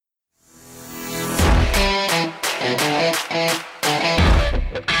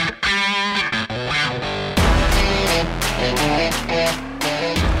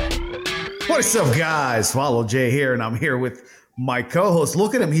What's up, guys? Follow Jay here, and I'm here with my co-host.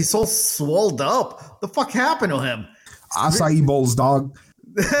 Look at him; he's so swolled up. The fuck happened to him? Acai bowls, dog.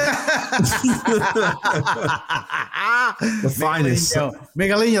 The finest.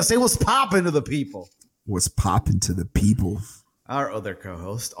 Miguelino, say what's popping to the people. What's popping to the people? Our other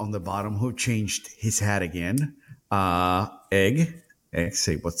co-host on the bottom, who changed his hat again, Egg. Egg,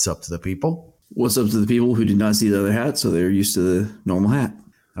 say what's up to the people. What's up to the people who did not see the other hat, so they're used to the normal hat.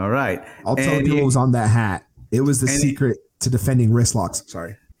 All right. I'll tell people it was on that hat. It was the secret to defending wrist locks.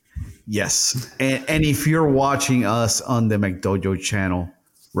 Sorry. Yes. And if you're watching us on the McDojo channel,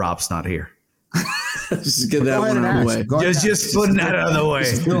 Rob's not here. Just get that one out of the way. Just putting that out of the way.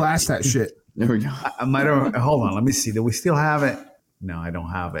 Still ask that shit. There we go. I might have, hold on. Let me see. Do we still have it? No, I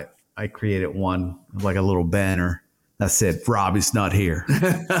don't have it. I created one, like a little banner that said, Rob is not here.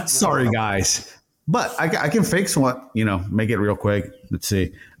 Sorry, guys. But I can fix one, make it real quick. Let's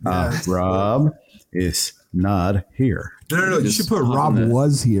see. Rob is not here. No. You should put Rob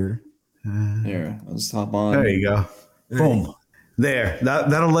was here. Here, let's hop on. There you go. Boom. There.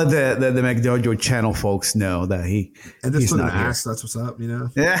 That'll let the McDojo channel folks know that he's not here. That's what's up,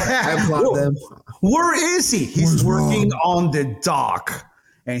 Yeah. I applaud them. Where is he? He's working on the dock.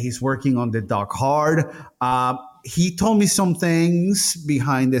 And he's working on the dock hard. He told me some things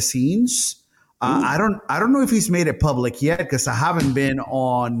behind the scenes. I don't know if he's made it public yet because I haven't been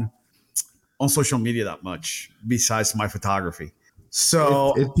on social media that much besides my photography.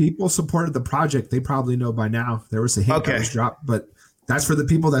 So if people supported the project, they probably know by now. There was a hint that was dropped, but that's for the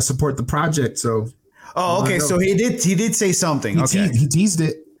people that support the project. So okay. So he did say something. He teased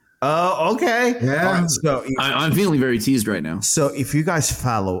it. Oh, okay. Yeah. Right, so I'm feeling very teased right now. So if you guys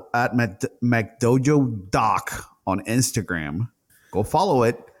follow at McDojo Doc on Instagram, go follow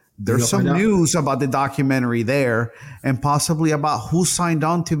it. There's some news about the documentary there and possibly about who signed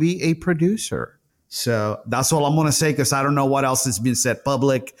on to be a producer. So that's all I'm going to say because I don't know what else has been said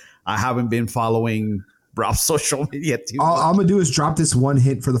public. I haven't been following Rob's social media too much. All I'm going to do is drop this one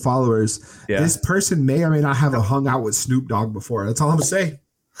hint for the followers. Yeah. This person may or may not have hung out with Snoop Dogg before. That's all I'm going to say.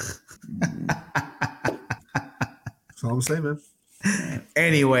 That's all I'm going to say, man.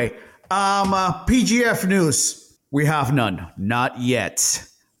 Anyway, PGF news. We have none. Not yet.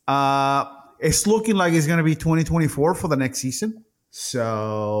 It's looking like it's going to be 2024 for the next season.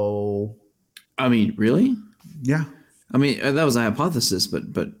 So, I mean, really? Yeah. I mean, that was a hypothesis,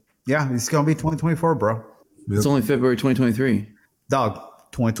 but yeah, it's going to be 2024, bro. It's only February 2023. Dog,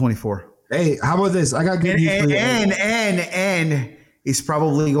 2024. Hey, how about this? I got good news for you. And it's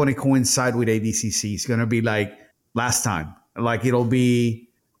probably going to coincide with ADCC. It's going to be like last time. Like it'll be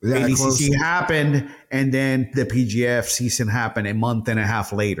ADCC happened and then the PGF season happened a month and a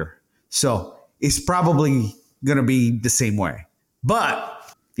half later. So it's probably going to be the same way.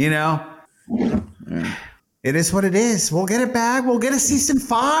 But, it is what it is. We'll get it back. We'll get a season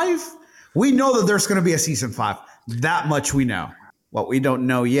 5. We know that there's going to be a season 5. That much we know. What we don't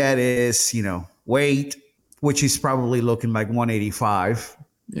know yet is, weight, which is probably looking like 185.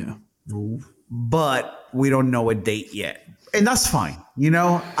 Yeah. But we don't know a date yet. And that's fine.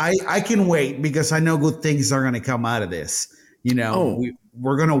 I can wait because I know good things are going to come out of this.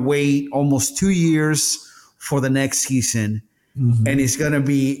 We're going to wait almost 2 years for the next season, and it's going to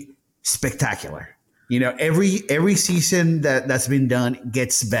be spectacular. Every season that's been done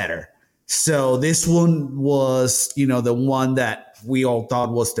gets better. So this one was, the one that we all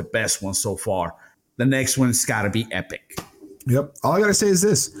thought was the best one so far. The next one's got to be epic. Yep. All I got to say is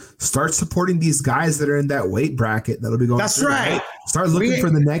this. Start supporting these guys that are in that weight bracket that'll be going. That's right. Start looking for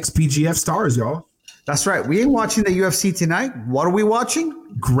the next PGF stars, y'all. That's right. We ain't watching the UFC tonight. What are we watching?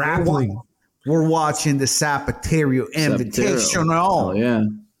 Grappling. We're watching the Zapatero Invitational. Oh, yeah.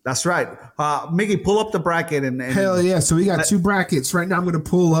 That's right. Mickey, pull up the bracket. And hell yeah. So we got 2 brackets. Right now I'm going to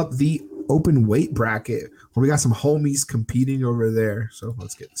pull up the open weight bracket where we got some homies competing over there. So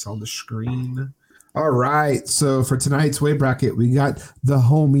let's get this on the screen. All right. So for tonight's weight bracket, we got the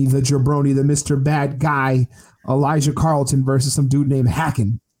homie, the jabroni, the Mr. Bad Guy, Elijah Carlton versus some dude named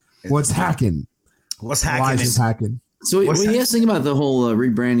Hackin. What's Hackin? Elijah's Hackin. So what do you guys think about the whole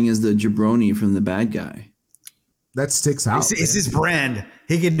rebranding as the jabroni from the Bad Guy? That sticks out. It's his brand.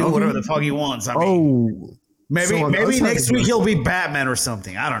 He can do whatever the fuck he wants. I mean, maybe next week he'll be Batman or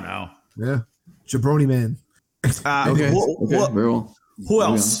something. I don't know. Yeah. Jabroni man. Okay. Very well. Who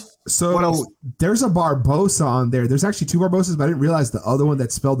else? So there's a Barbosa on there. There's actually 2 Barbosas, but I didn't realize the other one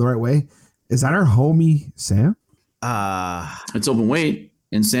that's spelled the right way. Is that our homie Sam? It's open weight,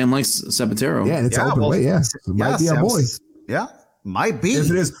 and Sam likes Zapatero. Yeah, it's open weight. Yeah, so it might be our boy. Yeah, might be. Yes,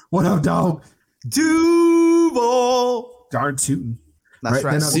 it is. What up, dog? Duval. Darn tootin'. That's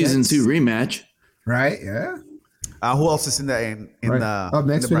right. Then Season 2 rematch. Right. Yeah. Who else is in the Up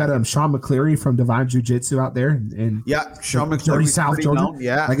next, we got Sean McCleary from Divine Jiu Jitsu out there, and Sean Dirty McCleary, South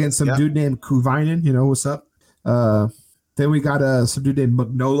Georgia. Against some dude named Kuvinen. You know what's up? Then we got some dude named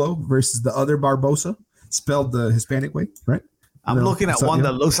Magnolo versus the other Barbosa, spelled the Hispanic way, right? I'm looking at one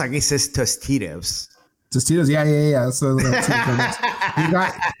that looks like it says Tostitos. Tostitos, yeah. So you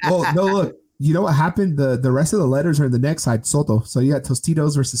got. Well, no, look. You know what happened? The rest of the letters are in the next side, Soto. So you got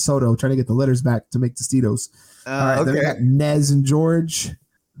Tostitos versus Soto, trying to get the letters back to make Tostitos. All right, then we got Nez and George.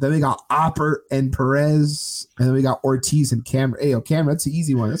 Then we got Oppert and Perez. And then we got Ortiz and Cameron. Hey, Cameron, that's an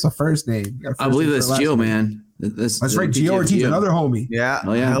easy one. That's a first name. I believe that's Gio, man. That's right, Gio Ortiz, another homie. Yeah.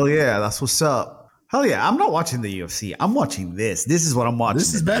 Hell yeah. That's what's up. Hell yeah. I'm not watching the UFC. I'm watching this. This is what I'm watching.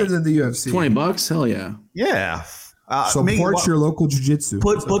 This is better than the UFC. $20? Hell yeah. Yeah. Support your local jiu-jitsu.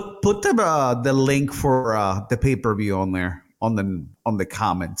 Put the link for the pay-per-view on there on the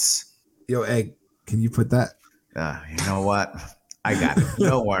comments. Yo, Egg, can you put that? You know what? I got it.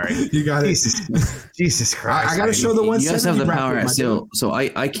 Don't worry. You got it. Jesus Christ. I got to show the 170 You guys have the bracket, power still. So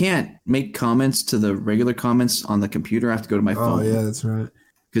I can't make comments to the regular comments on the computer. I have to go to my phone. Oh, yeah, that's right.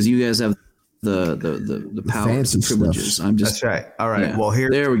 Because you guys have the powers and privileges. That's right. All right. Yeah. Well,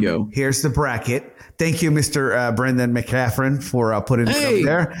 there we go. Here's the bracket. Thank you, Mr. Brendan McCaffrey, for putting it up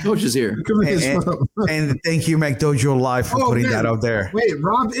there. Coach is here. And thank you, McDojo Live, for putting that up there. Wait,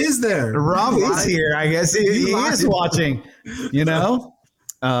 Rob is there. Rob is here. I guess he is watching. You know?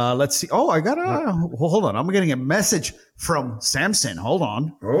 Let's see. Oh, I got hold on. I'm getting a message from Samson. Hold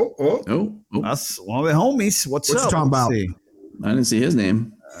on. Oh. That's one of the homies. What's up? You talking about? I didn't see his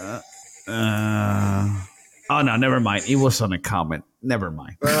name. Oh no, never mind. He was on a comment. Never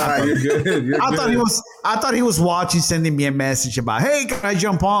mind. You're good. I thought he was watching, sending me a message about, hey, can I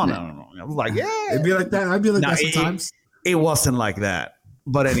jump on? I don't know. I was like, yeah. It'd be like that. I'd be like that sometimes. It wasn't like that.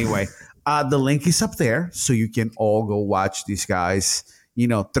 But anyway, the link is up there, so you can all go watch these guys,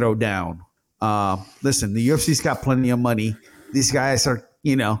 throw down. Listen, the UFC's got plenty of money. These guys are,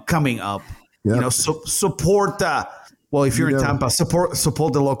 coming up. Yep. Support the. Well, if you're in Tampa, support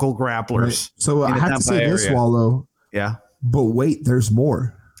the local grapplers. Right. So I have to say this, Wallow. Yeah. But wait, there's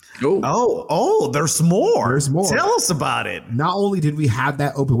more. Oh, there's more. There's more. Tell us about it. Not only did we have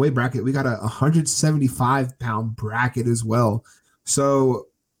that open weight bracket, we got a 175-pound bracket as well. So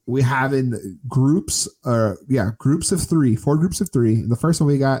we have in groups of 3, 4 groups of 3. In the first one,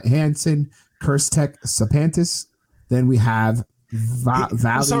 we got Hansen, Kirstek, Sapantis. Then we have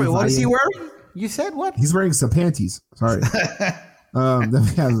Valley. Sorry, what is he wearing? You said what? He's wearing some panties. Sorry. Then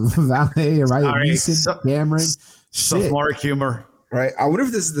we have Valet, right? Mason, Cameron. Sophomore humor. Right. I wonder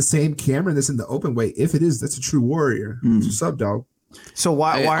if this is the same Cameron that's in the open weight. If it is, that's a true warrior. What's up, dog? So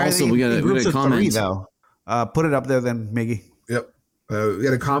why are also they we got in groups of comment 3 though? Put it up there then, Miggy. Yep. We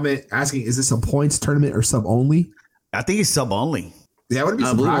got a comment asking, is this a points tournament or sub only? I think it's sub only. Yeah, I wouldn't be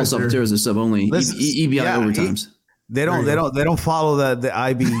surprised. I believe all sub tiers are sub only. EBI overtimes. They don't follow the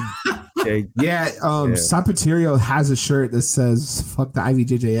IB. Sapaterio has a shirt that says "fuck the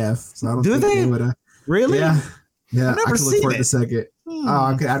IBJJF." So I don't think they would. Really? Yeah. I've never I can seen look for it it in a second.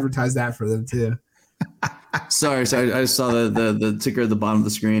 I could advertise that for them too. Sorry. I just saw the ticker at the bottom of the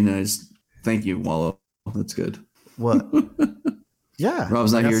screen, and thank you, Wallow. That's good. What? Yeah,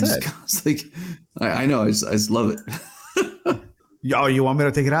 Rob's not here. Just like I know. I just love it. You want me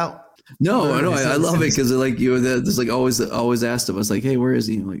to take it out? No, I know. I love it because like just like always asked him. I was like, hey, where is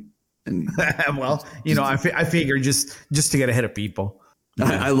he? Like, and well, I figure just to get ahead of people.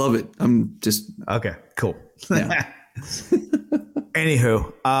 I love it. I'm just okay. Cool. Yeah.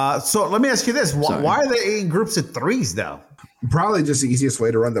 Anywho, so let me ask you this: why are they in groups of 3s though? Probably just the easiest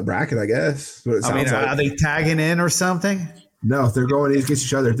way to run the bracket, I guess. Are they tagging in or something? No, they're going against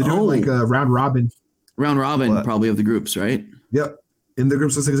each other. They're doing like a round robin. Round robin, probably of the groups, right? Yep. In the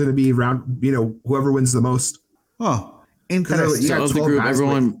groups, it's going to be round. Whoever wins the most. Oh, interesting. So of the group,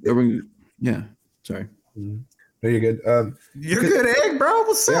 everyone. Yeah. Sorry. No, you're good. You're good, Egg, bro.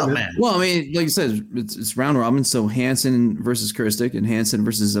 What's up, man? Well, I mean, like you said, it's round robin. So Hansen versus Kirstik, and Hansen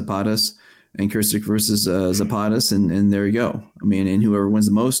versus Zapatas, and Kirstik versus Zapatas, and there you go. I mean, and whoever wins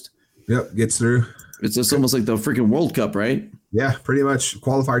the most, gets through. It's just almost like the freaking World Cup, right? Yeah, pretty much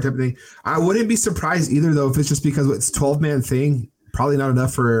qualifier type of thing. I wouldn't be surprised either, though, if it's just because it's 12-man thing. Probably not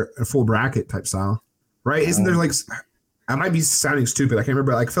enough for a full bracket type style, right? Isn't there like? I might be sounding stupid. I can't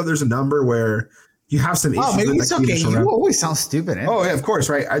remember. Like, I feel there's a number where you have some issues. Oh, maybe it's okay. You always sound stupid. Oh yeah, of course,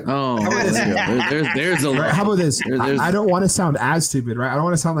 right? There's a right, how about this? I don't want to sound as stupid, right? I don't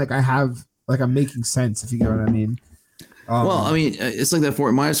want to sound like I'm making sense. If you get what I mean. Well, I mean, it's like that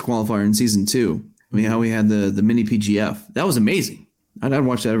Fort Myers qualifier in season 2. I mean, how we had the mini PGF. That was amazing. I'd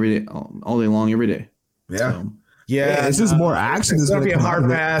watch that every day, all day long, every day. Yeah. So, Yeah, it's just more action. It's Is gonna be a come out hard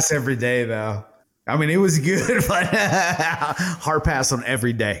of it. pass every day, though. I mean, it was good, but hard pass on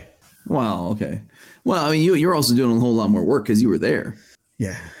every day. wow. Okay. Well, I mean, you're also doing a whole lot more work because you were there.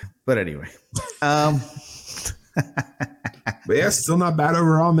 Yeah, but anyway, But yeah, still not bad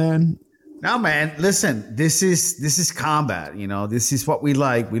overall, man. now, man, listen. This is combat. You know, this is what we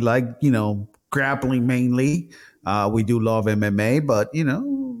like. We like, grappling mainly. We do love MMA, but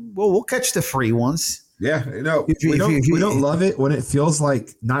we'll catch the free ones. Yeah, If you- we if don't you- if you- we don't love it when it feels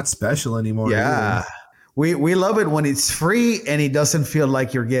like not special anymore. Yeah, we love it when it's free and it doesn't feel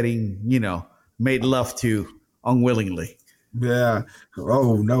like you're getting made love to unwillingly. either. Yeah.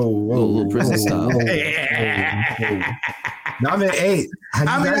 Oh no. Whoa, Little prison style. No, I mean, hey,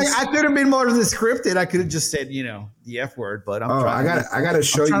 I could have been more scripted. I could have just said the F word, but I'm I gotta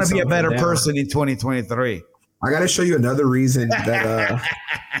show I'm trying you to be a something better now. person in 2023. I gotta show you another reason that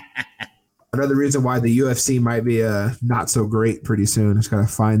another reason why the UFC might be not so great pretty soon. Just gotta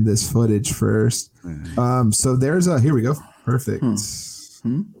find this footage first. So there's here we go. Perfect. All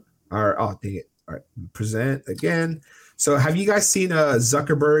right. Oh, dang it. All right. Present again. So have you guys seen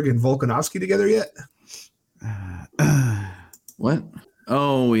Zuckerberg and Volkanovski together yet? What?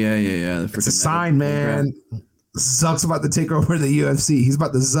 Oh yeah. It's a sign, man. Zuck's about to take over the UFC. He's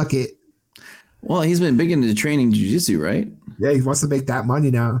about to zuck it. Well, he's been big into training jiu-jitsu, right? Yeah, he wants to make that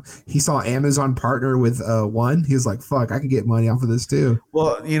money now. He saw Amazon partner with One. He was like, fuck, I can get money off of this too.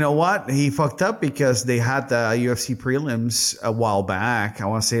 Well, you know what? He fucked up because they had the UFC prelims a while back. I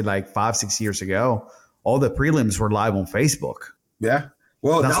want to say like 5-6 years ago. All the prelims were live on Facebook. Yeah.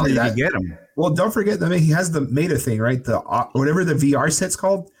 Well, That's not how only you that, could get them. well, don't forget, I mean, he has the Meta thing, right? The whatever the VR set's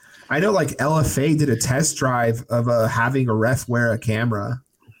called. I know like LFA did a test drive of having a ref wear a camera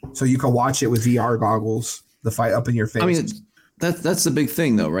so you can watch it with VR goggles, the fight up in your face. I mean, that's the big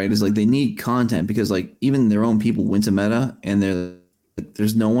thing though, right? Is like they need content because like even their own people went to Meta and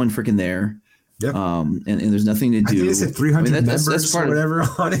there's no one freaking there. Yep. And there's nothing to do. I think they said 300 members that's part or of, whatever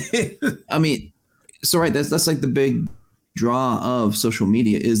on it. I mean, so right, that's like the big draw of social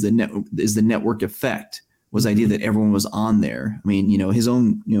media is the network effect. Was the idea that everyone was on there. I mean, his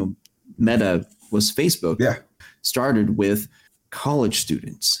own Meta was Facebook. Yeah. Started with college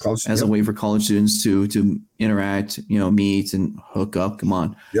students as yep. a way for college students to interact, meet and hook up. Come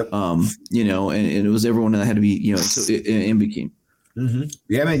on. Yep. And it was everyone that had to be, so it became. Mm-hmm.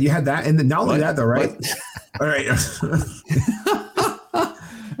 Yeah, man, you had that. And then not only that though, right? All right.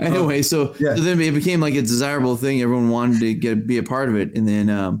 Anyway, so then it became like a desirable thing. Everyone wanted to be a part of it. And then,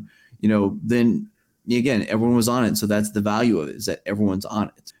 then again, everyone was on it. So that's the value of it, is that everyone's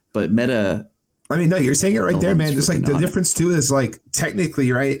on it. But Meta, I mean, no, you're saying it right there, man. Just like the not. difference too is like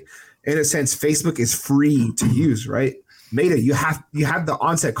technically, right? In a sense, Facebook is free to use, right? Meta, you have the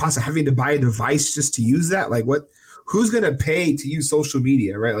onset cost of having to buy a device just to use that. Like what? Who's gonna pay to use social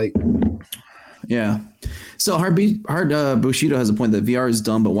media, right? Like, yeah. So Hard Bushido has a point that VR is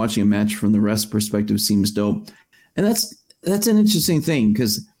dumb, but watching a match from the ref's perspective seems dope, and that's an interesting thing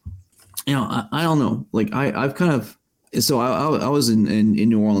because I don't know. Like I've kind of I was in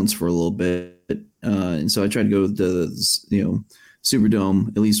New Orleans for a little bit, and so I tried to go to the Superdome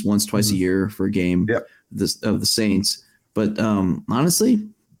at least once, twice a year for a game of the Saints. But honestly,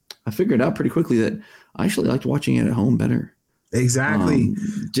 I figured out pretty quickly that I actually liked watching it at home better. Exactly.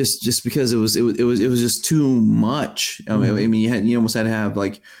 Just because it was just too much. I mean, you almost had to have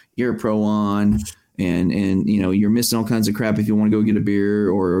like Ear Pro on, and you're missing all kinds of crap if you want to go get a beer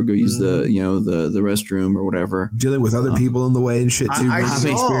or go use the restroom or whatever. Dealing with other people in the way and shit too.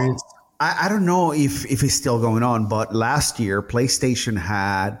 I don't know if it's still going on, but last year PlayStation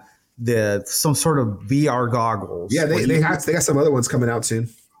had some sort of VR goggles. Yeah, they got some other ones coming out soon.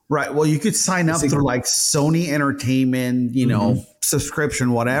 Right. Well, you could sign up through like Sony Entertainment,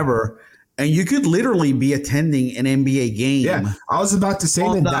 subscription, whatever, and you could literally be attending an NBA game. Yeah, I was about to say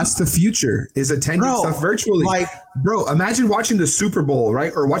that that's the future, is attending stuff virtually. Like, bro, imagine watching the Super Bowl,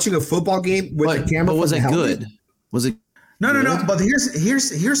 right, or watching a football game with the camera. But was it good? Was it? No. But here's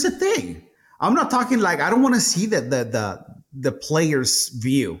the thing. I'm not talking like I don't want to see the player's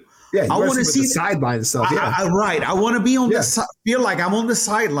view. Yeah, I want to see the sideline stuff. Yeah, I want to be on feel like I'm on the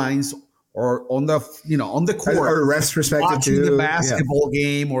sidelines or on the on the court, or a ref's perspective watching too. the basketball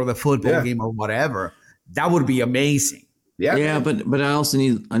game or the football game or whatever. That would be amazing. Yeah. But I also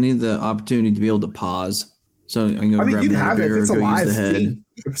need the opportunity to be able to pause. So I can go grab you another have beer it. It's or a go use live the head. feed.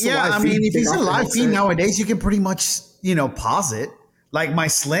 If it's a live feed nowadays, you can pretty much pause it like my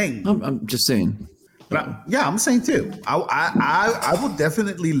Sling. I'm just saying. But I'm saying too. I would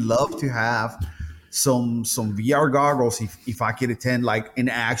definitely love to have some VR goggles if I could attend like an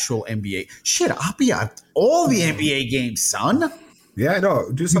actual NBA. Shit, I'll be at all the NBA games, son. Yeah, no,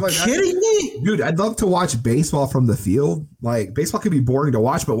 do something like that. Kidding me? Dude, I'd love to watch baseball from the field. Like, baseball can be boring to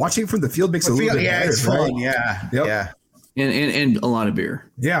watch, but watching from the field makes it a little bit better. It's fun. Yeah. Yep. Yeah. And a lot of beer.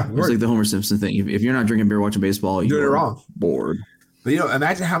 Yeah. It's like the Homer Simpson thing. If you're not drinking beer watching baseball, you're wrong. Bored. But,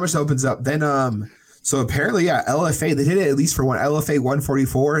 imagine how much that opens up. Then, so apparently, LFA, they did it at least for one. LFA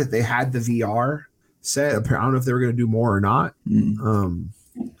 144, they had the VR set. I don't know if they were going to do more or not.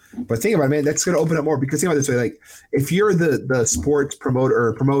 But think about it, man, that's going to open up more because think about it this way. Like, if you're the sports promoter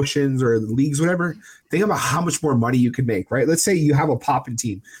or promotions or leagues, whatever, think about how much more money you could make, right? Let's say you have a popping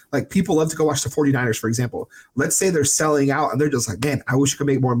team. Like, people love to go watch the 49ers, for example. Let's say they're selling out and they're just like, man, I wish I could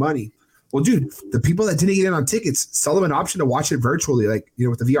make more money. Well, dude, the people that didn't get in on tickets, sell them an option to watch it virtually, like,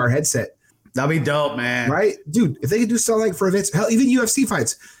 with the VR headset. That'd be dope, man. Right? Dude, if they could do something like for events, hell, even UFC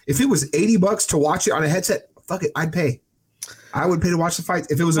fights, if it was $80 to watch it on a headset, fuck it, I'd pay. I would pay to watch the fights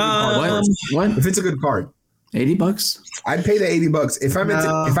if it was a good card. What? If it's a good card. $80? I'd pay the $80.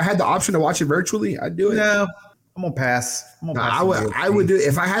 If I had the option to watch it virtually, I'd do it. No, I'm gonna pass. I would do it.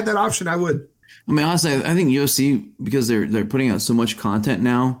 If I had that option, I would. I mean, honestly, I think UFC, because they're putting out so much content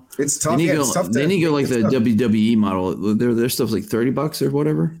now. It's tough. They need to go like the WWE model. Their stuff's like $30 or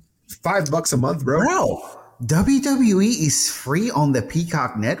whatever. $5 a month, bro. WWE is free on the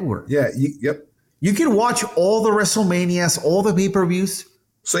Peacock Network. Yeah. Yep. You can watch all the WrestleManias, all the pay-per-views.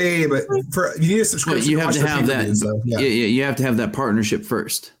 So but you need a subscription. You have to have that. Yeah, you have to have that partnership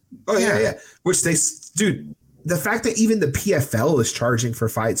first. Oh yeah. Which dude, the fact that even the PFL is charging for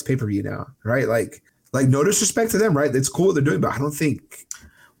fights pay-per-view now, right? Like no disrespect to them, right? It's cool what they're doing, but I don't think.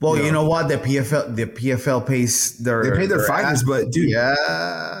 Well, you know what? The PFL pays they pay their fighters, but dude,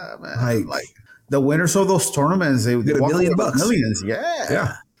 yeah, man. Like the winners of those tournaments, they get $1 million. Millions,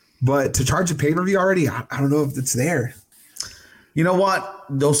 yeah. But to charge a pay-per-view already, I don't know if it's there. You know what?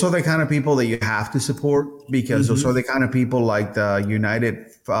 Those are the kind of people that you have to support because those are the kind of people like the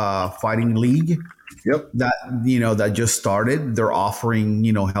United Fighting League. Yep. That just started. They're offering,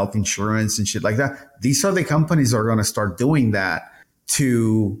 health insurance and shit like that. These are the companies that are going to start doing that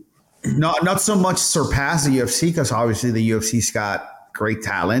to not so much surpass the UFC because obviously the UFC's got great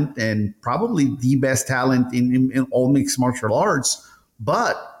talent and probably the best talent in all mixed martial arts.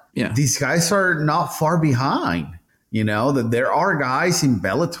 But these guys are not far behind. That there are guys in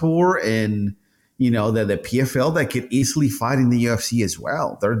Bellator and, the PFL that could easily fight in the UFC as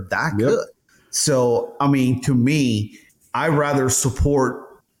well. They're that good. So, I mean, to me, I'd rather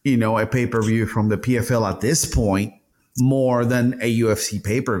support, a pay-per-view from the PFL at this point more than a UFC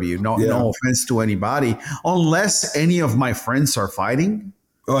pay-per-view. No offense to anybody, unless any of my friends are fighting.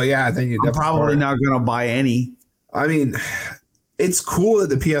 Oh, yeah. Then I'm probably not going to buy any. I mean, it's cool that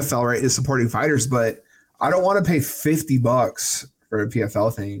the PFL, right, is supporting fighters, but I don't want to pay $50 for a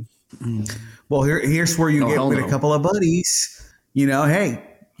PFL thing. Well, here's where you get with a couple of buddies. Hey,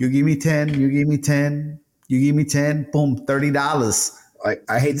 you give me 10, you give me 10, you give me 10, boom, $30. Like,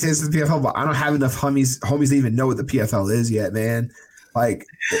 I hate to say this to the PFL, but I don't have enough homies to even know what the PFL is yet, man. Like,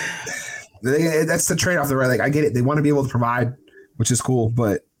 that's the trade-off, right? Like, I get it. They want to be able to provide, which is cool,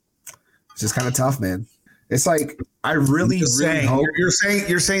 but it's just kind of tough, man. It's like I really hope you're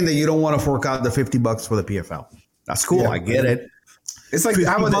saying that you don't want to fork out the $50 for the PFL. That's cool. I get it. It's like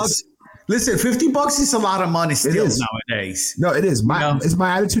 $50. Listen, $50 is a lot of money still nowadays. No, it is. My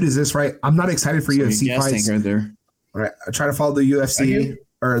attitude is this, right? I'm not excited for UFC fights. Right there. Right. I try to follow the UFC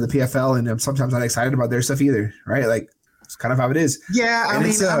or the PFL, and I'm sometimes not excited about their stuff either. Right. Like it's kind of how it is. Yeah. I mean,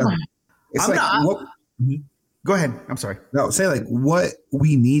 it's like what. Go ahead. I'm sorry. No, say like what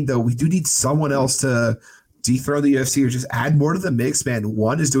we need though. We do need someone else to dethrone the UFC or just add more to the mix, man.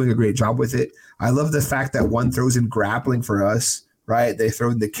 One is doing a great job with it. I love the fact that one throws in grappling for us, right? They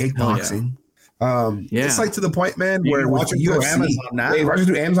throw in the kickboxing. It's like to the point, man, where watching UFC, watching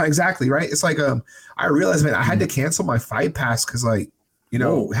through Amazon, exactly, right? It's like I realized, man, I had to cancel my fight pass because, like,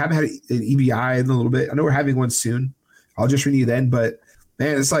 haven't had an EBI in a little bit. I know we're having one soon. I'll just renew then, but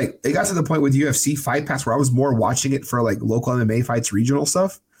man, it's like it got to the point with UFC Fight Pass where I was more watching it for like local MMA fights, regional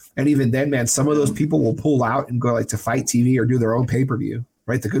stuff. And even then, man, some of those people will pull out and go like to Fight TV or do their own pay-per-view,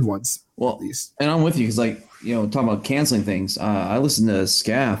 right? The good ones. Well, at least. And I'm with you because, like, talking about canceling things. I listened to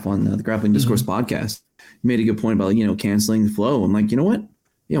Scaff on the Grappling Discourse podcast. He made a good point about, canceling the Flow. I'm like, you know what?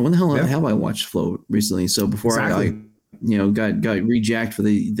 Yeah, when the hell have I watched Flow recently? So before I got rejacked for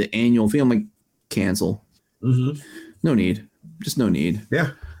the annual fee, I'm like, cancel. Mm-hmm. No need. Just no need.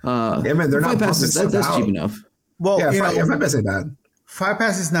 Yeah. Man, they're not passes. That's cheap enough. Well, Fight Pass ain't bad. Fight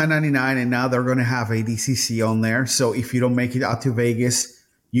Pass is $9.99, and now they're going to have ADCC on there. So if you don't make it out to Vegas,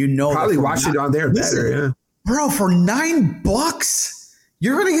 You know, probably watch it on there better. Yeah, bro. For $9,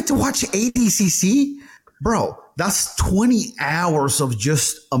 you're gonna get to watch ADCC, bro. That's 20 hours of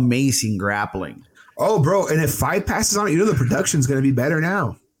just amazing grappling. Oh, bro, and if Fight Pass is on it, you know the production's gonna be better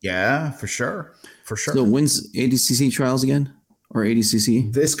now. Yeah, for sure. So when's ADCC trials again, or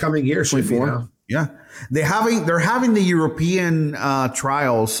ADCC this coming year? 24. Yeah, they're having the European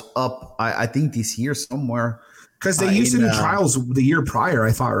trials up. I think this year somewhere. Because they used to do trials the year prior,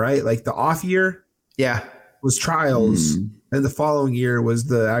 I thought, right? Like the off year, was trials, and the following year was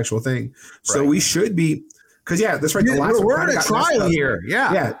the actual thing. So we should be, because that's right. The last we're in a trial year.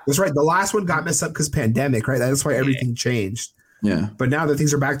 Yeah, that's right. The last one got messed up because pandemic, right? That's why everything changed. Yeah, but now that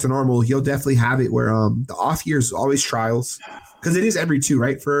things are back to normal, you'll definitely have it where the off year is always trials, because it is every 2,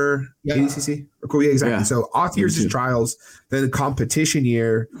 right? For ADCC, cool, yeah, exactly. Yeah. So off years is trials, then the competition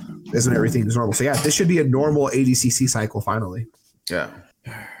year is when everything is normal. So this should be a normal ADCC cycle finally. Yeah,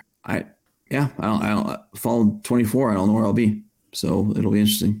 I don't fall 24. I don't know where I'll be, so it'll be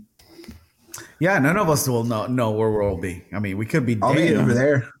interesting. Yeah, none of us will know where we'll be. I mean, we could be. I'll be over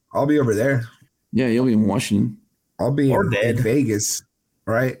there. I'll be over there. Yeah, you'll be in Washington. I'll be in Vegas,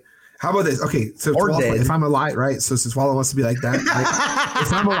 right? How about this? Okay, so if I'm alive, right? So since Walla wants to be like that, right?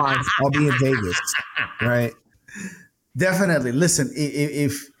 If I'm alive, I'll be in Vegas, right? Definitely. Listen,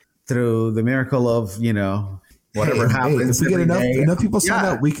 if through the miracle of whatever happens, if we get enough people sign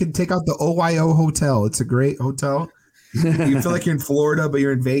up, we can take out the OYO hotel. It's a great hotel. You feel like you're in Florida, but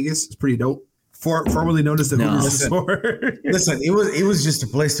you're in Vegas. It's pretty dope. Formerly known as the Hooters Resort. Listen, it was just a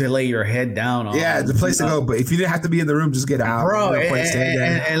place to lay your head down on. Yeah, the place to go. But if you didn't have to be in the room, just get out. Bro,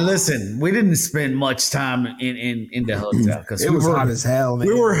 and listen, we didn't spend much time in the hotel because it was hot as hell, man.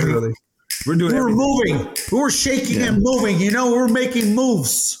 We were moving. We were shaking and moving. We were making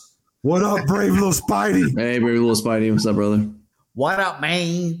moves. What up, brave little Spidey? Hey, brave little Spidey. What's up, brother? What up,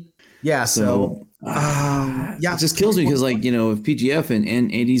 man? Yeah, so it just kills me because, if PGF and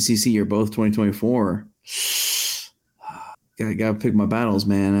ADCC are both 2024, gotta pick my battles,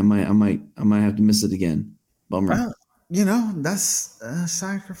 man. I might have to miss it again. Bummer. That's a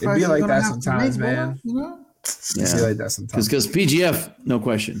sacrifice. It'd be like that sometimes, man. Yeah, like that sometimes. Because PGF, no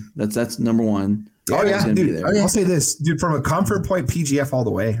question. That's number one. Oh yeah, dude. I'll say this, dude. From a comfort point, PGF all the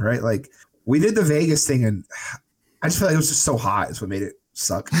way, right? Like we did the Vegas thing, and I just feel like it was just so hot. It's what made it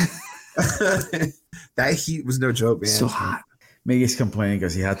suck. That heat was no joke, man. So hot. Miggy's complaining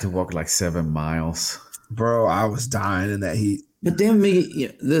because he had to walk like 7 miles. Bro, I was dying in that heat. But damn,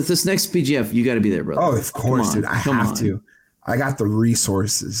 Miggy, this next PGF, you got to be there, brother. Oh, of course, dude. I have to. I got the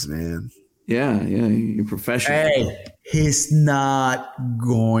resources, man. Yeah, you're professional. Hey, he's not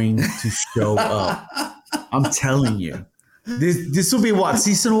going to show up. I'm telling you. This will be what?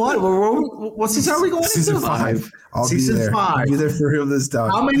 Season what? What season are we going season into? 5. Season 5. I'll be there for real this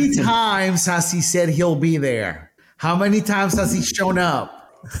time. How many times has he said he'll be there? How many times has he shown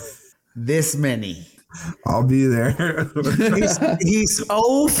up? This many. I'll be there. he's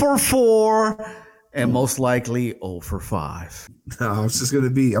 0 for 4 and most likely 0 for 5. No, it's just gonna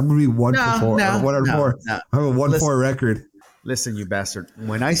be. I'm gonna be 1 for 4. 1 for 4. I have a 1-4 record. Listen, you bastard.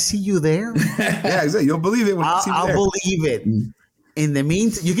 When I see you there, yeah, exactly. You'll believe it when you see me there. I'll believe it. In the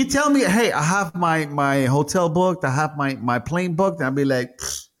meantime, you can tell me, hey, I have my hotel booked, I have my plane booked, and I'll be like,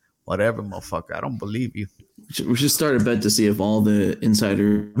 whatever, motherfucker. I don't believe you. We should start a bet to see if all the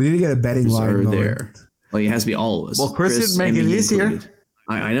insiders we need to get a betting line are there. Like it has to be all of us. Well, Chris didn't make it easier.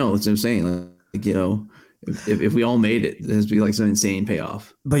 I know. That's what I'm saying. If we all made it, there has to be like some insane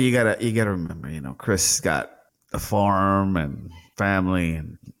payoff. But you gotta remember, Chris got a farm and family,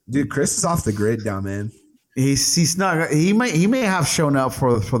 and dude, Chris is off the grid now, man. He's not. He may have shown up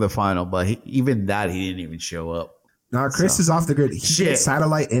for the final, but even that he didn't even show up. No, Chris is off the grid. He gets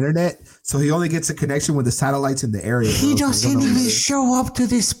satellite internet, so he only gets a connection with the satellites in the area. He doesn't even show up to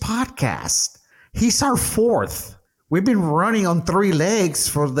this podcast. He's our 4th. We've been running on 3 legs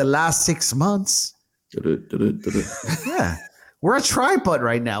for the last 6 months. Yeah, we're a tripod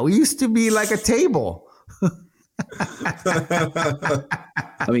right now. We used to be like a table.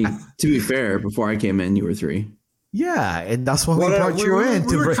 I mean, to be fair, before I came in, you were 3. Yeah, and that's why we brought you in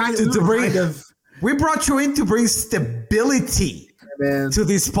we brought you in to bring stability to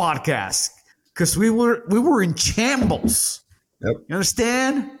this podcast because we were in shambles. Yep. You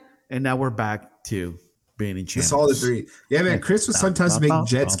understand? And now we're back to being in shambles. It's all the 3. Yeah, man. Chris would sometimes make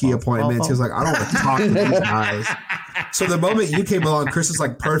jet ski appointments. He was like, I don't want to talk to these guys. So the moment you came along, Chris was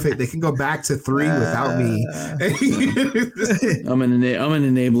like, perfect. They can go back to 3 without me. I'm an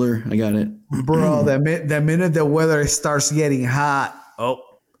enabler. I got it. Bro, the minute the weather starts getting hot,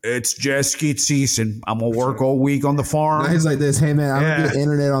 it's jet ski season. I'm gonna work all week on the farm. Now he's like this. Hey man, I'm gonna get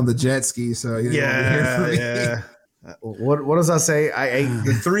internet on the jet ski. So yeah. What does that say? I ate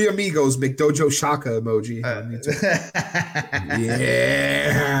the three amigos McDojo Shaka emoji.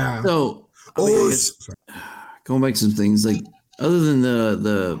 Yeah. So going back to some things like other than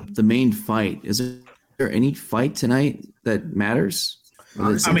the main fight, is there any fight tonight that matters?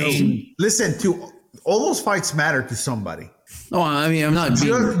 I mean, listen, to all those fights matter to somebody. No, I mean, I'm not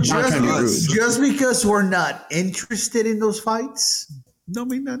being just because we're not interested in those fights. Don't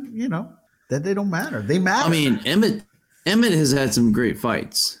mean that that they don't matter. They matter. I mean, Emmett has had some great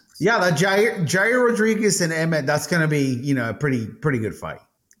fights. Yeah, that Jair Rodriguez and Emmett, that's gonna be a pretty good fight.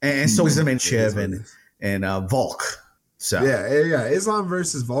 And so is Manchev and Volk. So yeah, Islam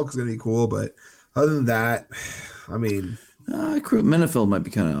versus Volk is gonna be cool, but other than that, I mean, Menifeld might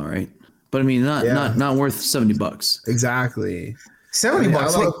be kind of all right, but I mean, not worth $70. Exactly,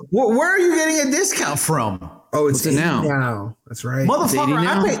 $70. Where are you getting a discount from? Oh, it's $80 now. That's right,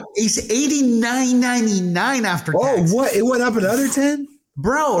 motherfucker. It's $89.99 after tax. Oh, what? It went up another 10,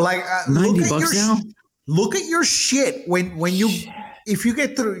 bro. Like $90 now. Look at your shit if you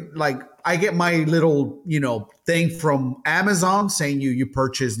get through. Like I get my little thing from Amazon saying you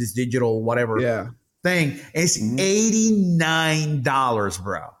purchase this digital whatever thing. It's $89,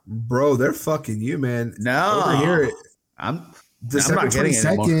 bro. Bro, they're fucking you, man. No, over here, I'm December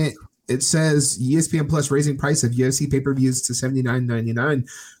 22nd. It says ESPN Plus raising price of UFC pay-per-views to $79.99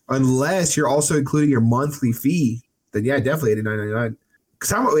 unless you're also including your monthly fee. Then definitely $89.99.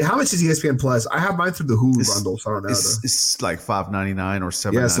 Because how much is ESPN Plus? I have mine through the Hulu bundle, so I don't know. It's like $5.99 or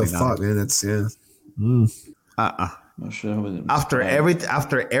 $7.99. Yeah, so fuck, man. That's After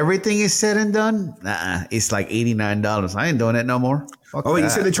everything is said and done, it's like $89. I ain't doing it no more. Fuck you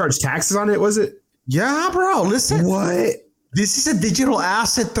said they charge taxes on it? Was it? Yeah, bro. Listen, what? This is a digital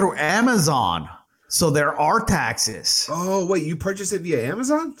asset through Amazon, so there are taxes. Oh wait, you purchased it via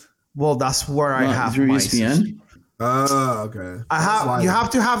Amazon? Well, that's where I have through my ESPN. Oh, okay. You have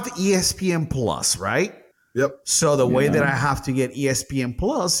to have the ESPN Plus, right? Yep. So the way that I have to get ESPN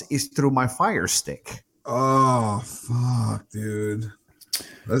Plus is through my Fire Stick. Oh fuck, dude.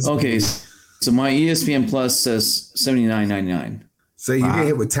 That's okay. So my ESPN Plus says $79.99. So you get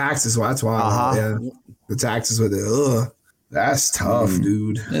hit with taxes. Well, that's why. Yeah, the taxes with it. Ugh. That's tough,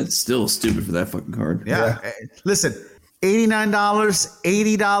 dude. That's still stupid for that fucking card. Yeah. Listen, $89,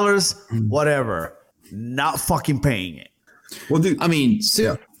 $80, whatever. Not fucking paying it. Well, dude. I mean,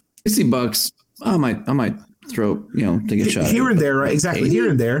 $60. I might throw, take a shot. Here and there, right? Exactly. 80? Here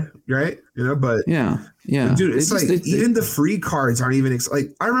and there, right? But yeah. Dude, it's like even the free cards aren't even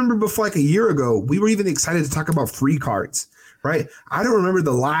like I remember before like a year ago, we were even excited to talk about free cards. Right. I don't remember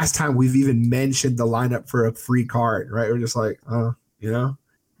the last time we've even mentioned the lineup for a free card. Right. We're just like, I'm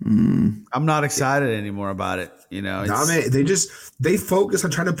not excited anymore about it. They focus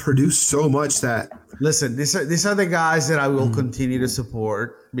on trying to produce so much that. Listen, these are the guys that I will continue to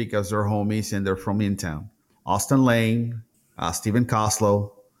support because they're homies and they're from in town. Austin Lane, Stephen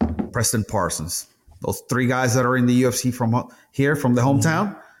Koslow, Preston Parsons. Those three guys that are in the UFC from here, from the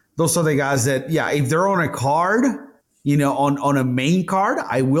hometown. Those are the guys that, if they're on a card, on a main card,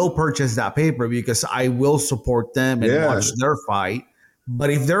 I will purchase that paper because I will support them and watch their fight.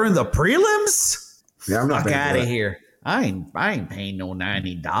 But if they're in the prelims, I'm not out of here. I ain't paying no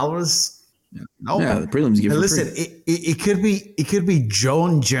 $90. No, the prelims give. Listen, it could be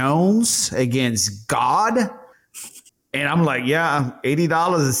John Jones against God, and I'm like,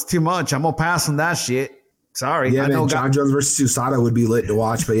 $80 is too much. I'm gonna pass on that shit. Sorry, I know John Jones versus USADA would be lit to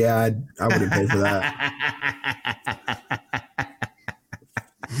watch, but I wouldn't pay for that.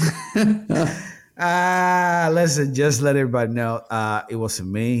 Listen, just let everybody know it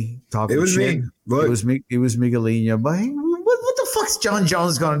wasn't me talking. It was shit. me. Look. It was Miguelinho. But hey, what the fuck's John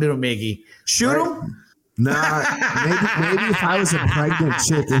Jones gonna do to Miggy? Shoot him? Nah, maybe if I was a pregnant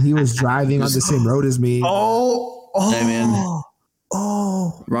chick and he was driving on the same road as me. Hey man.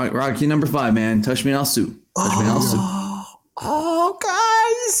 Rocky number 5, man. Touch me and I'll sue. Touch me and I'll sue. Oh,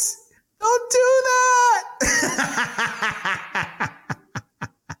 guys, don't do that.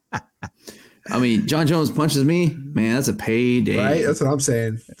 I mean, John Jones punches me, man. That's a payday, right? That's what I'm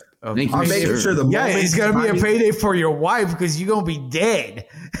saying. I'm making sure the it's gonna be a payday for your wife because you're gonna be dead.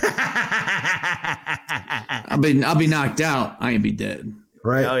 I'll be knocked out. I ain't be dead.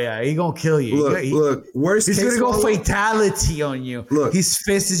 Right? Oh yeah, he's gonna kill you. Look. Worst he's case, gonna go fatality on you. Look, his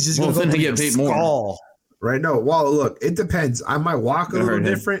fist is just gonna go get paid more. Right? No. Well, look, it depends. I might walk a little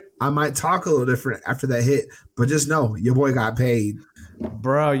different. I might talk a little different after that hit, but just know your boy got paid.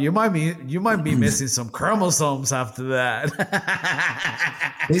 Bro, you might be missing some chromosomes after that.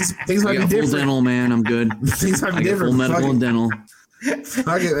 Things might be different. Full dental, man. I'm good. Things might be different. Full medical and dental.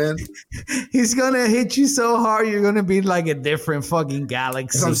 Fuck it, man. He's gonna hit you so hard, you're gonna be like a different fucking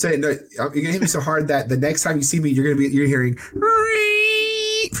galaxy. That's what I'm saying. No, you're gonna hit me so hard that the next time you see me, you're hearing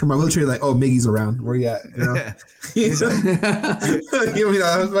from my military, like, oh, Miggy's around. Where you at? You know,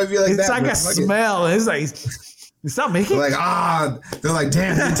 it might be like it's that. Like a smell. It's like. Stop making like they're like,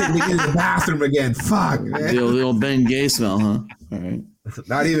 damn, they take me to the bathroom again. Fuck, man. The old Ben Gay smell, huh? All right.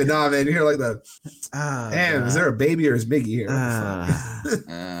 Not even, man. You hear like the damn, is there a baby or is Miggy here?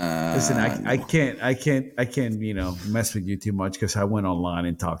 Listen, I can't, mess with you too much because I went online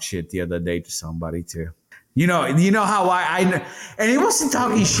and talked shit the other day to somebody too. You know how I and he wasn't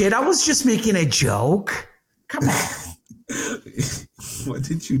talking shit. I was just making a joke. Come on. What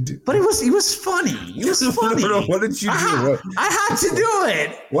did you do? But it was funny. It was funny. No, what did you do? I had to do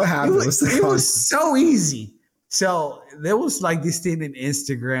it. What happened? It was so easy. So there was like this thing in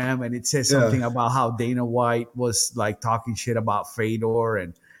Instagram, and it says something about how Dana White was like talking shit about Fedor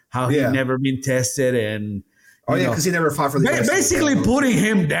and how he never been tested, and because he never fought for the UFC. Basically putting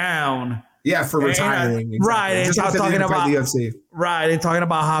him down. Yeah, for retiring. Exactly. Right. And talking about the UFC. Right. And talking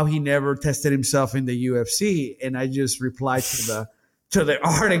about how he never tested himself in the UFC. And I just replied to the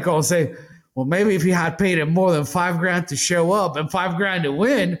article and say, well, maybe if he had paid him more than $5,000 to show up and $5,000 to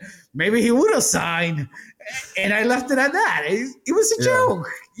win, maybe he would have signed. And I left it at that. It was a joke,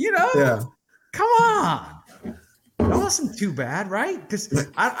 Yeah. Come on. That wasn't too bad, right? Because me.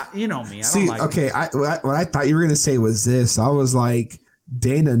 I don't like okay. What I thought you were going to say was this. I was like,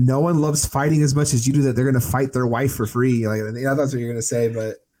 Dana, no one loves fighting as much as you do that they're going to fight their wife for free. Like, that's what you're going to say,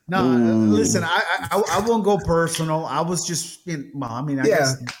 but no, listen, I won't go personal. I was just, I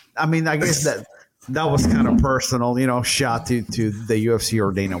guess that was kind of personal, shot to the UFC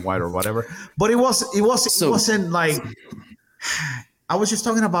or Dana White or whatever. But it wasn't like, I was just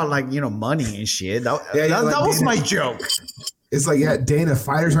talking about like, money and shit. That was Dana, my joke. It's like, Dana,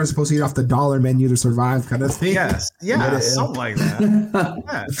 fighters aren't supposed to eat off the dollar menu to survive kind of thing. Yes. Yeah. Something like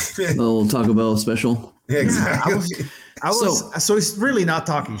that. Yeah. Little Taco Bell special. Yeah, exactly. So it's really not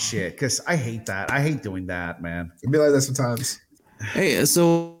talking shit because I hate that. I hate doing that, man. It'd be like that sometimes. Hey,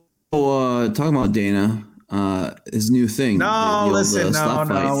 so talking about Dana, his new thing. No, listen, no.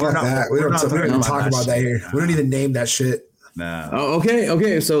 We don't talk about that here. We don't even name that shit. No. Oh,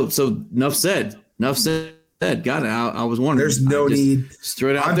 okay. So enough said. Got it. I was wondering. There's no need.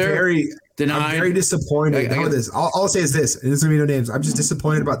 Straight out there. I'm very disappointed. How this? All I'll say is this, and there's gonna be no names. I'm just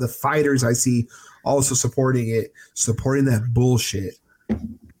disappointed about the fighters I see also supporting that bullshit.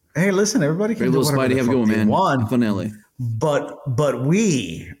 Hey, listen, everybody can do whatever the fuck they want. Finale. But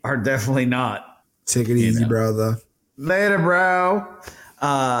we are definitely not. Take it easy, brother. Later, bro.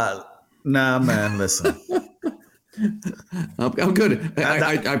 Nah, man. Listen. I'm good.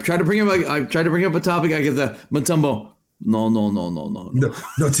 I tried to bring up. I tried to bring up a topic. I get the Mutombo. No.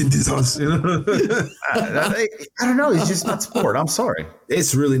 Not in this house. I don't know. It's just not sport. I'm sorry.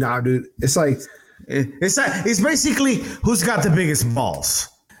 It's really not, dude. It's like it's basically who's got the biggest balls.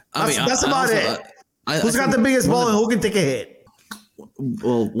 That's about it. Who's got the biggest ball and who can take a hit?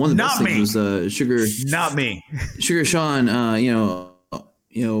 Well, one of the best things was Sugar. Not me. Sugar Sean.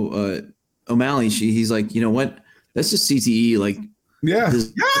 O'Malley. He's like, you know what? That's just CTE. Like,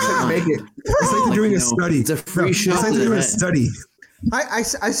 make it. It's like they're doing a study. It's a free shot. It's like they're doing a study. I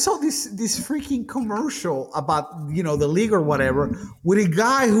saw this freaking commercial about the league or whatever with a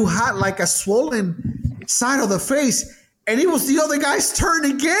guy who had like a swollen side of the face, and it was the other guy's turn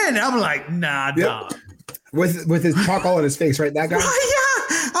again. I'm like, nah. With his chalk all in his face, right? That guy. Yeah,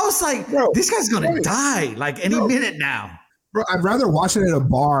 I was like, bro, this guy's gonna die like any minute now. Bro, I'd rather watch it at a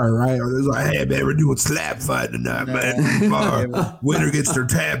bar, right? Or there's like, hey, man, we're doing slap fight tonight, man. Bar. Winner gets their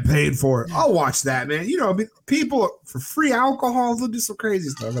tab paid for it. I'll watch that, man. People for free alcohol, they'll do some crazy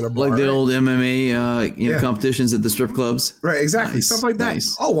stuff at a bar. Like the old MMA competitions at the strip clubs. Right, exactly. Nice. Stuff like that.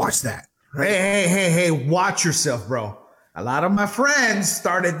 Nice. I'll watch that. Right? Hey, watch yourself, bro. A lot of my friends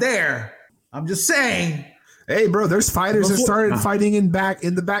started there. I'm just saying. Hey, bro, there's fighters that started fighting in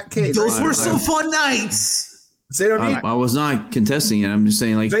the back cage. Those were some fun nights. I was not contesting it. I'm just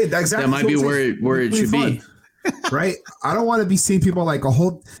saying, like, that might be where it should be. Right? I don't want to be seeing people like a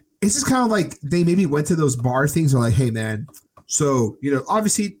whole. It's just kind of like they maybe went to those bar things. Or like, hey, man. So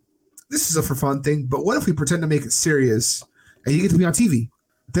obviously, this is a for fun thing. But what if we pretend to make it serious and you get to be on TV?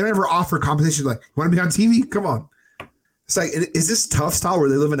 They never offer competition. Like, you want to be on TV? Come on. It's like, is this tough style where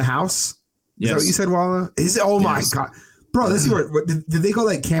they live in a house? Is that what you said, Walla? Is it? Oh my God. Bro, this is where did they go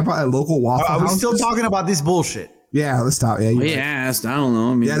like camp out at a local Waffle House? Are we still talking about this bullshit? Yeah, let's stop. Yeah, He asked. I don't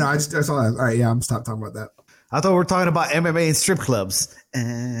know. I mean, yeah, no, I saw that. All right, yeah, I'm stop talking about that. I thought we were talking about MMA and strip clubs.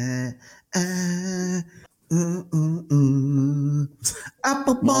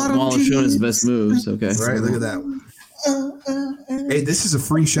 Apple bottom Wallace showing his best moves. Okay. Right, look at that. Hey, this is a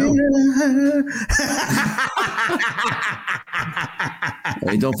free show.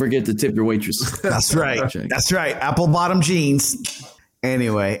 Hey, don't forget to tip your waitress. That's right. That's right. Apple bottom jeans.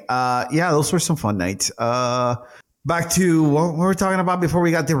 Anyway, yeah, those were some fun nights. Back to what we were talking about before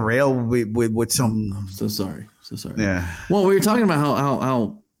we got derailed with some. I'm so sorry. Yeah. Well, we were talking about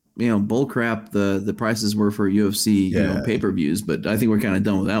how bullcrap the prices were for UFC pay-per-views, but I think we're kind of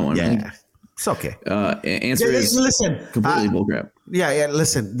done with that one. Yeah. It's okay. Answer is completely bullcrap. Yeah.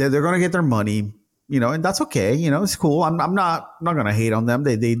 Listen, they're going to get their money, and that's okay. It's cool. I'm not going to hate on them.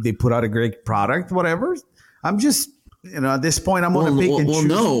 They put out a great product, whatever. I'm just, at this point, I'm going to pick and choose.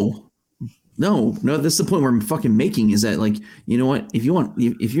 No. That's the point where I'm fucking making is that, like, you know what? If you're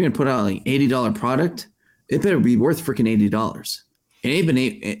going to put out like $80 product, it better be worth freaking $80.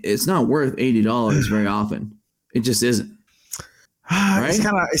 It's not worth $80 very often. It just isn't. Right?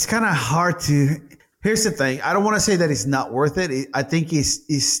 It's kind of hard to. Here's the thing. I don't want to say that it's not worth it. I think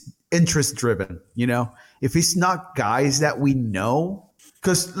it's interest driven. If it's not guys that we know,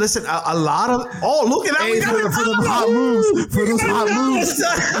 because listen, a lot of look at that. Hey, for those hot moves. For those hot moves.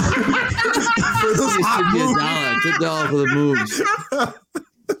 For those hot moves. $10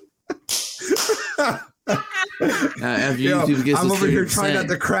 after YouTube gets I'm over here trying not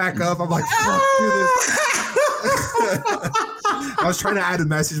to crack up. I'm like, fuck, do this. I was trying to add a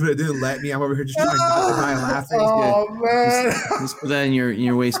message, but it didn't let me. I'm over here just trying not to die laughing. Oh, man. Just put that in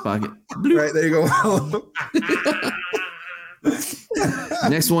your waist pocket. Right, there you go.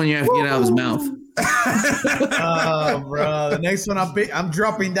 Next one you have to get out of his mouth. Oh, bro. The next one I'm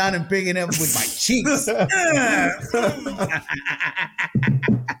dropping down and picking up with my cheeks.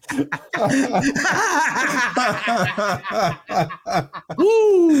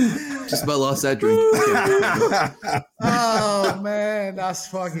 Woo! Just about lost that drink. Oh man, that's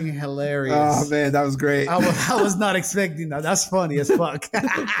fucking hilarious. Oh man, that was great. I was not expecting that. That's funny as fuck.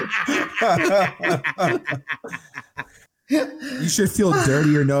 You should feel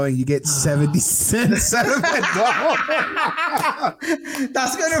dirtier knowing you get 70 cents out of it.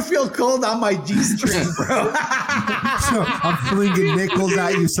 That's gonna feel cold on my G-string, bro. So I'm flinging nickels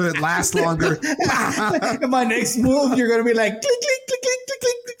at you so it lasts longer. In my next move, you're gonna be like click, click, click, click,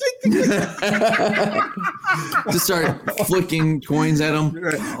 click, click, click, click. Just start flicking coins at him.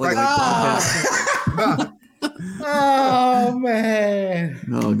 Oh man!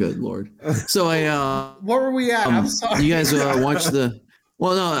 Oh, good lord! So where were we at? I'm sorry. You guys watched the?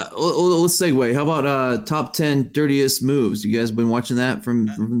 Well, no. Let's segue. How about top 10 dirtiest moves? You guys been watching that from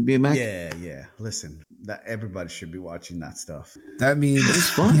BMX? Yeah. Listen, everybody should be watching that stuff. That means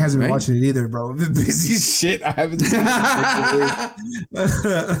fun, he hasn't been right? watching it either, bro. I've been busy as shit. I haven't seen it.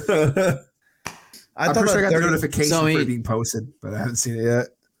 I'm pretty sure I got the notification for it being posted, but I haven't seen it yet.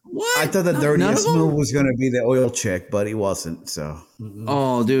 What? I thought the dirtiest move was going to be the oil check, but he wasn't. So,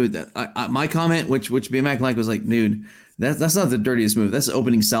 oh, dude, my comment, which BMX like was like, dude, that's not the dirtiest move. That's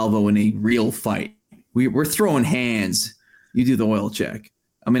opening salvo in a real fight. We're throwing hands. You do the oil check.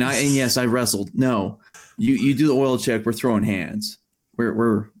 I mean, yes, I wrestled. No, you do the oil check. We're throwing hands.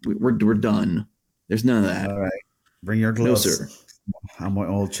 We're done. There's none of that. All right, bring your gloves. No, sir. I'm my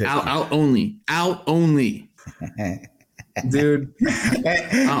oil check. Out only. Dude,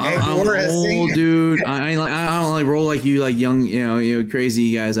 I'm old, dude. I don't like roll like you, like young,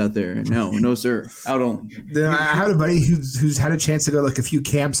 crazy guys out there. No, sir. Out only. I had a buddy who's had a chance to go like a few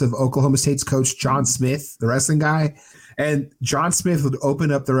camps of Oklahoma State's coach John Smith, the wrestling guy, and John Smith would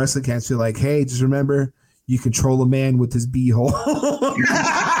open up the wrestling camps and be like, "Hey, just remember, you control a man with his beehole."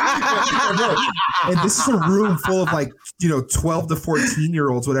 And this is a room full of 12 to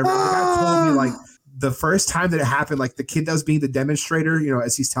 14-year-olds, whatever. And the guy told me the first time that it happened, like the kid that was being the demonstrator,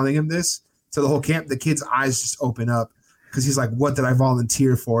 as he's telling him this to the whole camp, the kid's eyes just open up because he's like, "What did I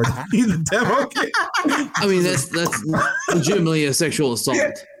volunteer for?" To be the demo kid. I mean, that's legitimately a sexual assault.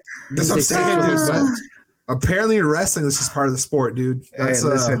 That's what I'm saying. Apparently, in wrestling, this is part of the sport, dude. That's,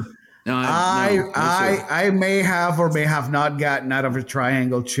 listen. I may have or may have not gotten out of a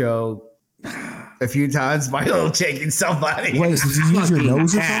triangle choke a few times by shaking somebody. Wait, did you use your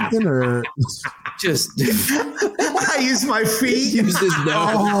nose or something, or just? I used my feet. Use his nose.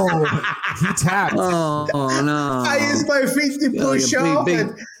 Oh, he tapped. Oh no! I used my feet to push off,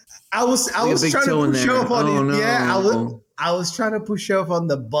 and I was trying to push off on it. Yeah, I was trying to push off on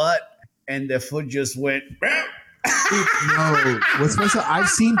the butt, and the foot just went No, what's special? I've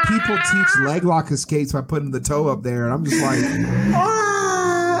seen people teach leg lock escapes by putting the toe up there, and I'm just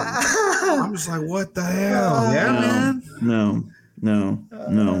like, what the hell? Yeah, man.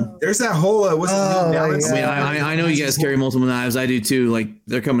 No. There's that whole. What's I mean, I know you guys carry multiple knives. I do too. Like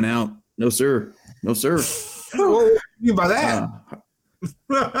they're coming out. No, sir. What do you mean by that?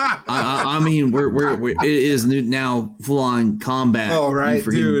 I mean, we're it is now full on combat. Oh, right,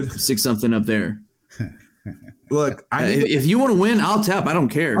 dude. Stick something up there. Look, if you want to win, I'll tap. I don't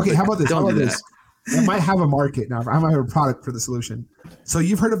care. Okay, how about this? Don't do that. I might have a market now. I might have a product for the solution. So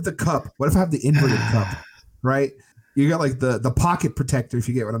you've heard of the cup. What if I have the inverted cup, right? You got like the pocket protector, if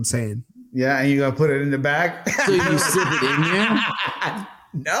you get what I'm saying. Yeah, and you gotta put it in the back. So you slip it in there?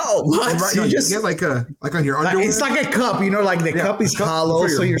 No. What? Right, you just get like on your underwear. It's like a cup, like the cup is hollow,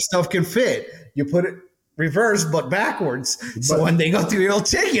 so your stuff can fit. You put it reverse but backwards. So when they go through your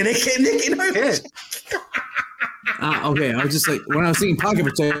chicken, they can hit. Okay, I was just like, when I was thinking pocket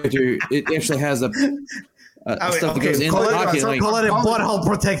protector, it actually has a stuff that goes in the pocket. Call it a butthole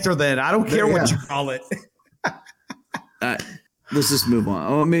protector then. I don't care what you call it. Let's just move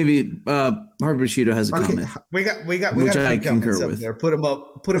on. Oh, maybe Hard Bushido has a comment. We got which I concur with. There. Put him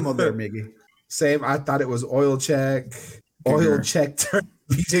up there, Miggy. Same. I thought it was oil check. Oil check turned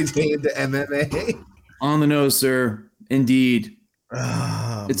BJJ into MMA. On the nose, sir. Indeed.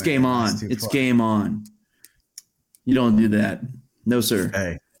 Oh, it's game on. It's game on. You don't do that. No, sir.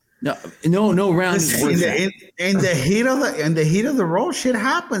 Hey. No round. In the heat of the roll, shit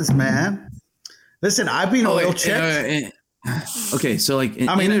happens, man. Listen, I've been oil checked. Okay, so like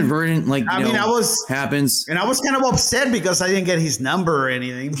inadvertent, happens, and I was kind of upset because I didn't get his number or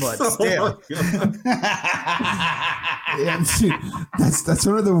anything, but still. Yeah, dude, that's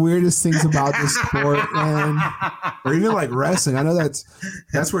one of the weirdest things about this sport, man. Or even like wrestling. I know that's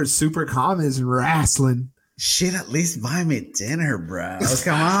where it's super common is in wrestling. Shit, at least buy me dinner, bro.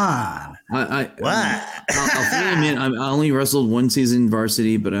 Come on. What? I'll fully admit, I only wrestled one season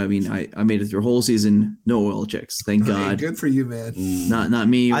varsity, but I mean, I made it through a whole season, no oil checks. Thank God. Good for you, man. Not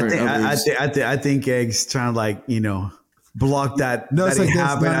me. I think Egg's trying to block that. No, that he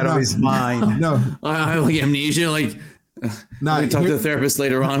happened out of his mind. No, I like amnesia. Like, I talk to the therapist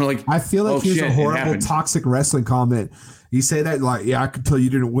later on. Like, I feel like here's a horrible, toxic wrestling comment. You say that I could tell you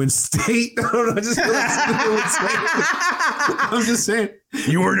didn't win state. I don't know. I'm just saying.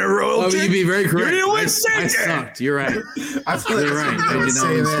 You were in a royal. You'd be very correct. You didn't win state. I sucked. You're right. I feel You're right. I did not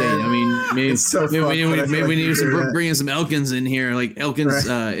win state. I mean, maybe we need to bring in some Elkins in here. Like Elkins,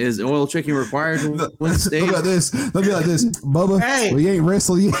 is oil checking required to win state? Let me like this, Bubba. Hey, you ain't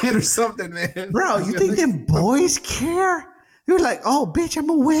wrestled yet or something, man. Bro, you think them boys care? You're like, oh, bitch, I'm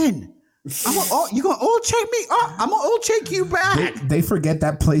gonna win. You gonna oil check me? Oh, I'm gonna oil check you back. They forget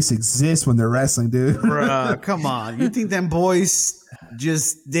that place exists when they're wrestling, dude. Bruh, come on. You think them boys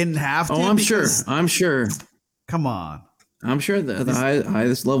just didn't have to? Oh, I'm sure. Come on. I'm sure the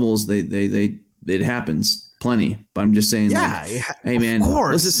highest levels it happens plenty. But I'm just saying, hey man,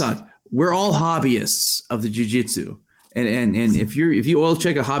 let's just talk. We're all hobbyists of the jiu-jitsu. And if you oil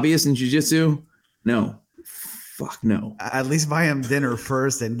check a hobbyist in jiu-jitsu, no. Fuck no. At least buy him dinner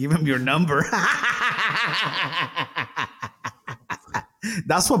first and give him your number.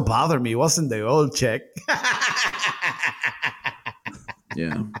 That's what bothered me, wasn't the oil check?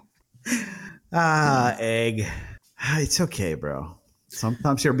 Yeah. Egg. It's okay, bro.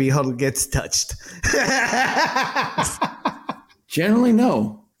 Sometimes your beehole gets touched. Generally,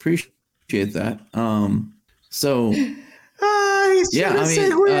 no. Appreciate that. So...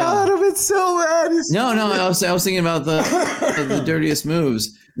 we're out of it so bad. No. I was thinking about the dirtiest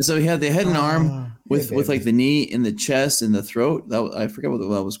moves. And so he had the head and arm with like the knee in the chest and the throat. I forget what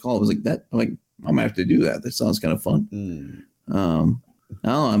that was called. It was like that. I'm like, I might have to do that. That sounds kind of fun. I don't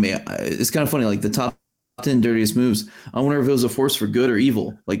know. I mean, it's kind of funny. Like the top 10 dirtiest moves. I wonder if it was a force for good or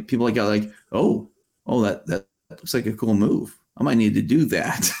evil. Like people got like, oh, that looks like a cool move. I might need to do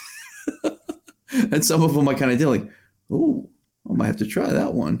that. And some of them I kind of did like, oh. I might have to try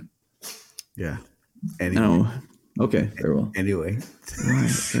that one. Yeah. Anyway. No. Okay. Very well. Anyway. Right,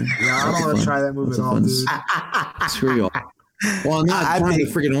 okay. Yeah, I don't want to try that move at all, dude. Screw you all. Well, I'm not trying to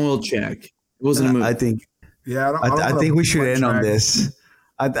freaking oil check. It wasn't a move. I think. Yeah. I think we should end on this.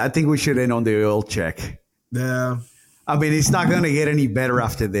 I think we should end on the oil check. Yeah. I mean, it's not going to get any better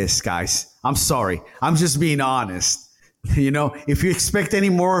after this, guys. I'm sorry. I'm just being honest. If you expect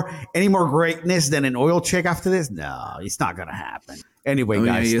any more greatness than an oil check after this, no, it's not gonna happen. Anyway,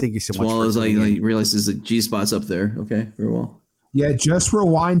 guys, thank you so much. Well, as I realize there's G spots up there. Okay, very well. Yeah, just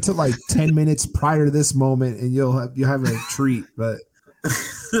rewind to like 10 minutes prior to this moment, and you'll have a treat. But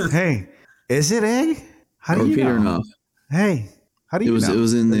hey, is it Egg? How do you Peter know? enough. Hey, how do you know? It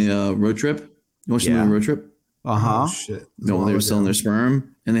was in the road trip. You watched the road trip? Uh-huh. Oh, shit. No, they were selling their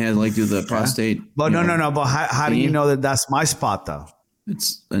sperm, and they had to do the prostate. But no. But how do you know that that's my spot though?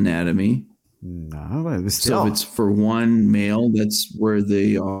 It's anatomy. No, it was So if it's for one male, that's where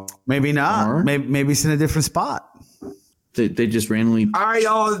they are. Maybe not. Maybe it's in a different spot. They just randomly. All right,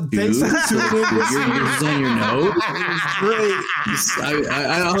 y'all. Thanks for tuning in. You're just on your nose. Great.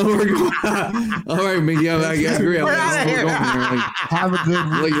 I don't know where we're going. All right, Mickey, I agree. We're outta here. Have a good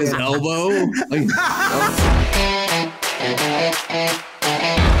week. Like his elbow. Like,